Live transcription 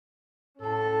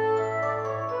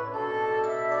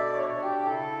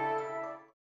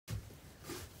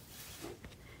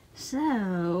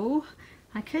So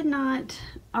I could not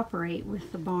operate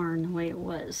with the barn the way it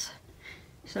was.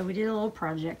 So we did a little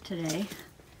project today,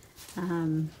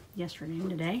 yesterday and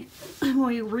today.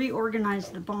 We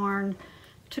reorganized the barn,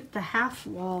 took the half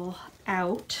wall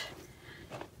out,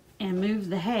 and moved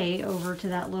the hay over to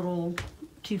that little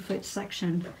 2-foot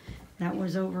section that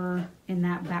was over in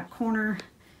that back corner.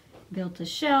 Built a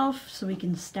shelf so we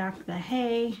can stack the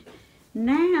hay.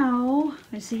 Now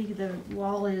I see the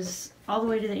wall is all the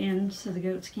way to the end so the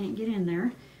goats can't get in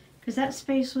there, because that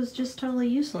space was just totally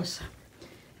useless.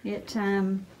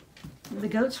 The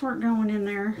goats weren't going in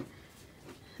there.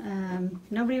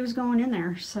 Nobody was going in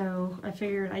there, so I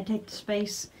figured I'd take the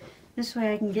space. This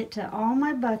way I can get to all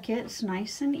my buckets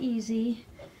nice and easy,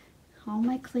 all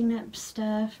my cleanup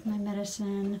stuff, my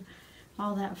medicine,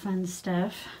 all that fun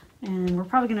stuff. And we're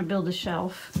probably going to build a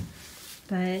shelf,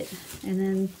 and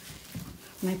then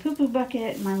my poo-poo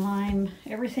bucket, my lime,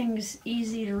 everything's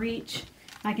easy to reach.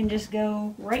 I can just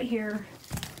go right here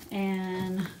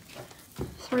and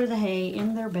throw the hay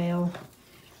in their bale.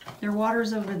 Their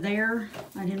water's over there.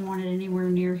 I didn't want it anywhere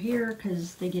near here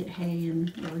because they get hay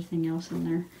and everything else in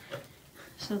there.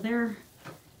 So they're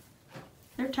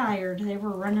tired. They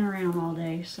were running around all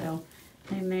day, so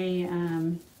they may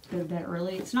go to bed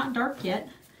early. It's not dark yet,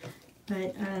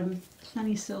 but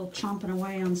Sunny's still chomping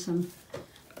away on some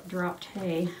dropped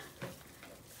hay.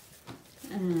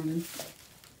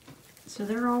 So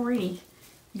they're all ready.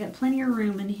 We got plenty of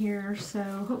room in here, so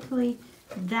hopefully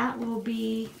that will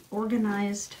be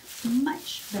organized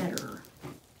much better.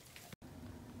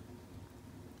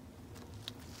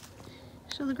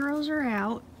 So the girls are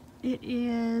out. It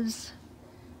is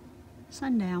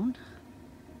sundown.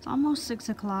 It's almost 6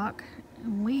 o'clock,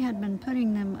 and we had been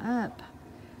putting them up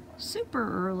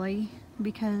super early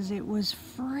because it was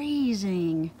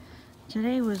freezing.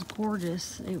 Today was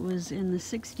gorgeous. It was in the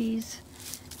 60s,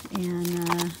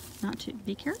 and not to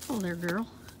be careful there, girl.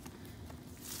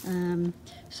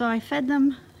 So I fed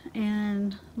them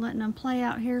and letting them play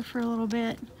out here for a little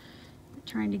bit,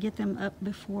 trying to get them up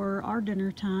before our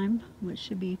dinner time, which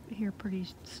should be here pretty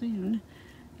soon.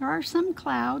 There are some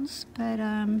clouds, but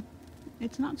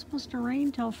it's not supposed to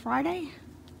rain till Friday.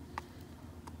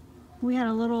 We had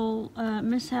a little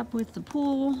mishap with the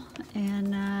pool,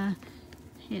 and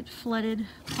it flooded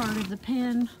part of the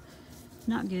pen.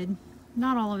 Not good.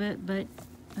 Not all of it, but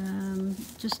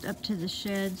just up to the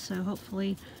shed. So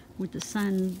hopefully with the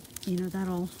sun, you know,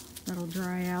 that'll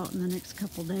dry out in the next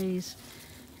couple days,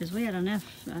 because we had enough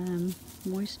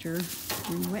moisture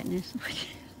and wetness.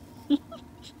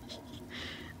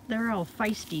 They're all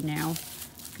feisty now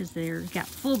because they've got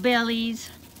full bellies.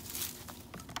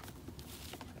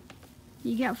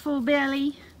 You got full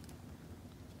belly.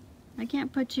 I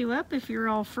can't put you up if you're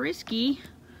all frisky.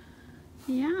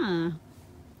 Yeah,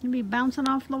 you'll be bouncing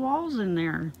off the walls in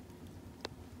there.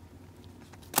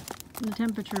 The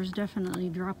temperature is definitely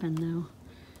dropping though.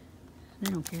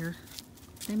 They don't care.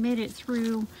 They made it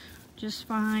through just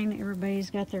fine. Everybody's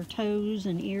got their toes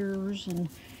and ears and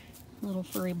little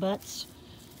furry butts.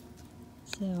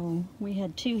 So we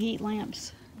had 2 heat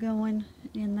lamps going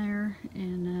in there,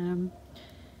 and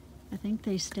I think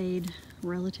they stayed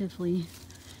relatively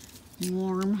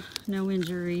warm, no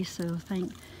injury, so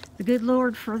thank the good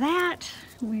Lord for that.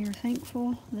 We are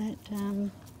thankful that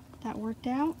that worked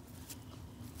out.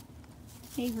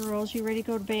 Hey girls, you ready to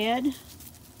go to bed?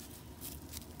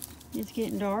 It's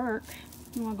getting dark.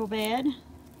 You want to go to bed?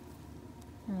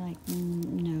 They're like,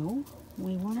 no,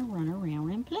 we want to run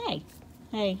around and play.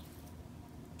 Hey,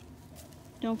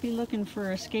 don't be looking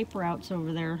for escape routes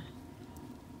over there.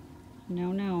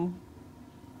 No, no.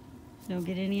 Don't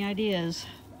get any ideas.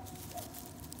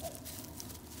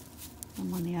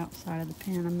 I'm on the outside of the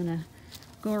pen. I'm going to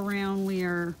go around. We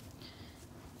are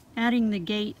adding the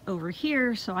gate over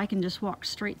here so I can just walk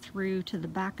straight through to the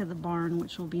back of the barn,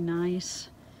 which will be nice.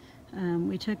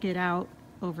 We took it out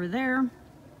over there.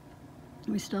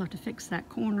 We still have to fix that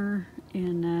corner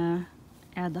and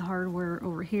add the hardware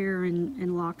over here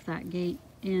and lock that gate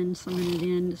in, cement it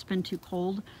in. It's been too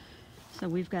cold, so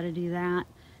we've got to do that.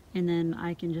 And then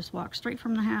I can just walk straight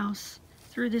from the house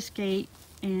through this gate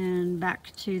and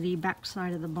back to the back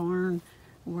side of the barn,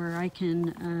 where I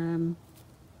can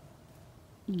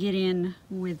get in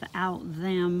without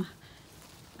them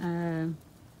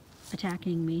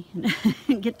attacking me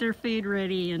and get their food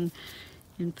ready and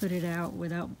put it out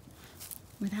without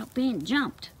being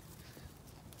jumped.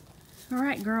 All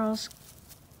right, girls,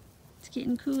 it's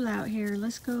getting cool out here.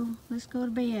 Let's go to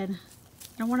bed.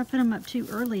 I don't want to put them up too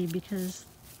early because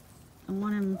I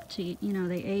want them to, you know,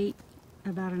 they ate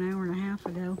about an hour and a half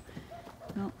ago.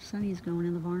 Oh, Sunny's going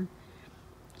in the barn.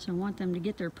 So I want them to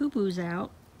get their poo-poos out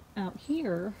out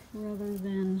here rather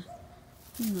than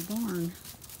in the barn.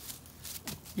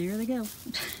 There they go.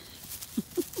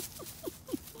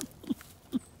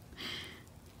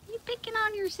 You picking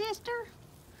on your sister?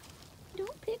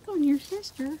 Don't pick on your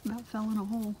sister. About fell in a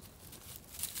hole.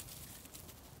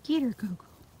 Get her, Coco.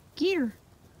 Get her.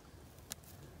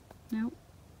 Nope.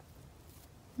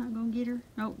 Not gonna get her?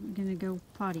 Oh, gonna go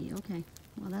potty. Okay.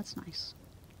 Well, that's nice.